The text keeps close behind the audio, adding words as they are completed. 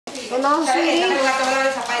Hello, sweetie.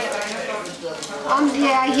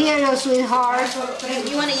 Yeah, I hear you, sweetheart.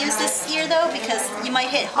 You want to use this here though, because you might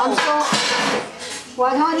hit home.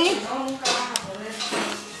 What, honey?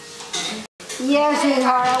 Yes,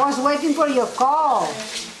 sweetheart. I was waiting for your call.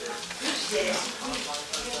 Yeah.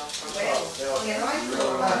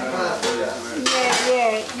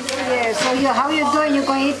 So how you doing? You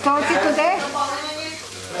going to eat turkey today?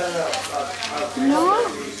 No?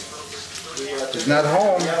 It's not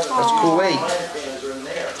home. It's Kuwait.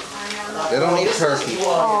 They don't eat turkey.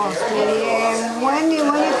 Oh, sweetie. When do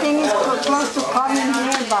you think it's close to coming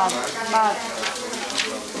here, Bob?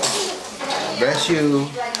 Bless you.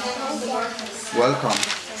 Welcome.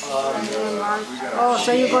 Oh,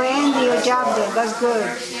 so you're going to end your job there. That's good.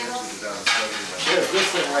 Here's this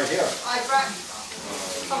thing right here.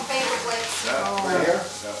 Some favorites.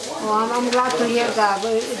 Oh, I'm glad to hear that.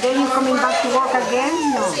 But then you coming back to work again?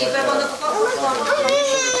 No.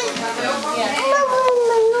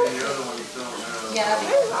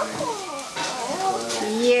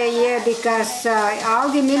 Yeah, because all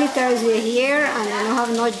the militaries were here and they don't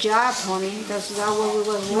have no job, honey. That's what we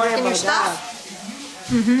was worried about that.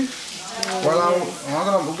 Well,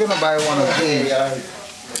 we're gonna buy one of these.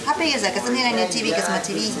 How big is that? Because I need a new TV because my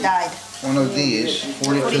TV's died. One of these,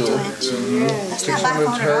 42 inch. That's not 600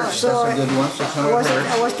 bad, hertz. That's a good one. 600 hertz.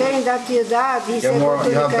 I was telling that to your dad. He said,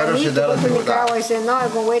 you have better fidelity with that. I said, no,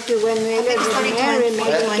 I'm going to wait till when Eliar is married.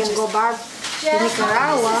 Maybe we can go back to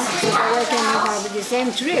Nicaragua so that we can have the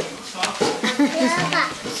same trip.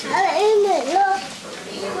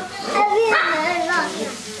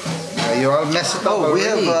 You all messed it up. Oh, we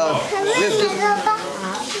have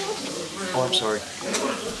oh, I'm sorry.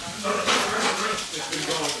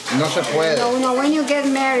 No se puede. No, when you get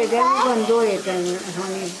married, then we're going to do it,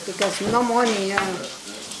 honey, because no money,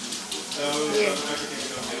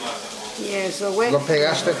 Yeah, so when... Lo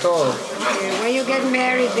pegaste todo. When you get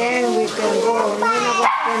married, then we can go. We're not going to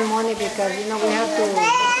spend money because, we have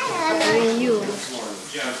to renew.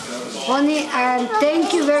 Honey, and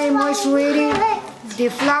thank you very much, sweetie. The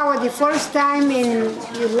flower, the first time in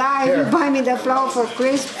your life, you buy me the flower for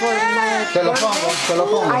Christmas, for my Te lo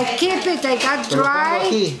pongo. I keep it, I got dry,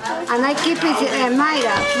 and I keep it,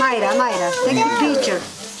 Mayra, take the picture.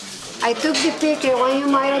 I took the picture when you,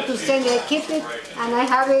 Mayra, to send it, I keep it, and I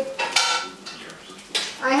have it.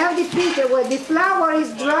 I have the picture where the flower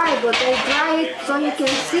is dry, but I dry it so you can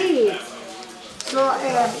see it. So,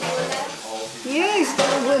 yes,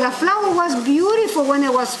 the flower was beautiful when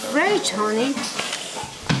it was fresh, honey.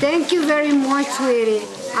 Thank you very much, sweetie.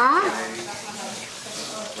 Huh?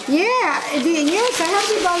 Yeah, yes, I have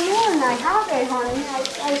the balloon. I have it, honey.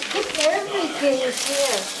 I put everything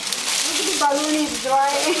here. Look, the balloon is dry.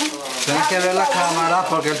 Tienes que ver la cámara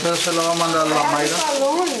porque entonces se lo va a mandar a la Mayra.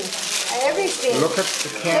 Balloon. Everything. Look at the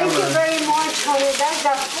camera. Thank you very much, honey. That's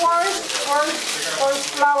the first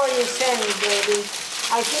flower you sent me, baby.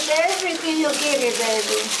 I keep everything you give me,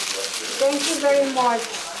 baby. Thank you very much.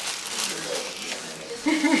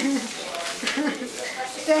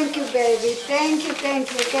 Thank you, baby. Thank you.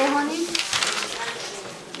 Okay, honey?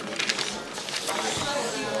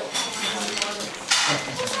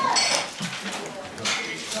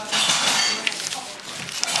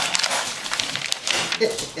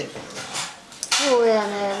 Oh, yeah.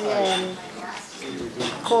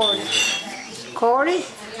 Corey?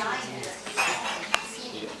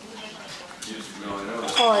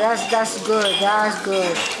 Oh, that's good. That's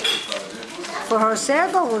good. For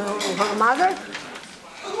herself or for her mother?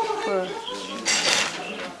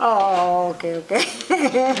 Oh, okay. Okay.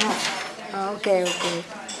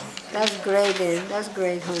 That's great then. That's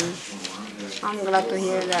great, honey. I'm glad to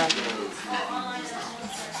hear that.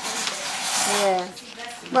 Yeah.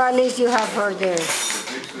 But at least you have her there.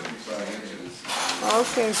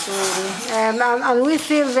 Okay, sweetie. And we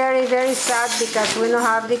feel very, very sad because we don't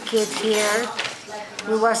have the kids here.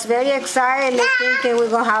 We was very excited thinking we're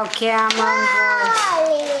going to have Cameron.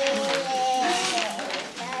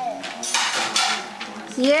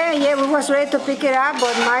 Yeah, we was ready to pick it up,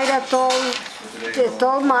 but Mayra told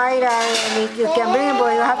Mayra, you can bring him,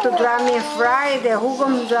 but you have to drop me Friday. Who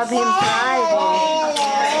going to drop him Friday?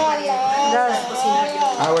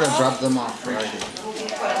 I would have dropped them off Friday.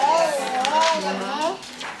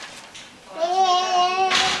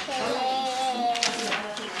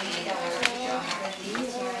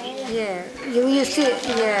 Yeah, you see,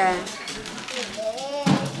 yeah.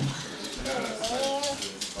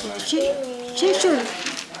 She should.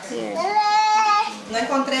 Yeah. No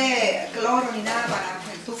encontré cloro ni nada para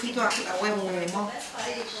el tufito a huevo de limón.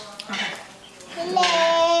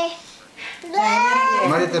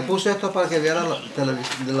 Mari, te puse esto para que viera la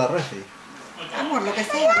televisión de la refri. amor, lo que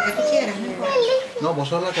sea, lo que tú quieras, no importa. No, vos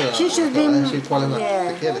sos la que She should te va a be- decir cuál es la yeah.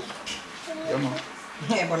 que quieres. Yo no.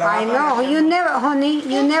 Por la I boca. know, you never, honey,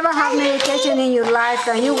 you never have medication in your life,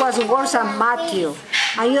 and you was worse than Matthew.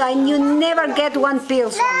 And you never get one pill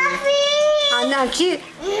from me. And she,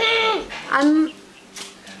 and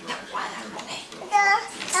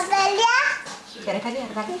 ¿Quieres pelear?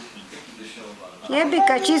 Dale. yeah,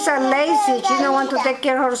 because she's a lazy, she don't want to take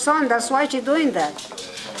care of her son, that's why she's doing that.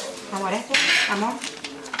 Amor, amor.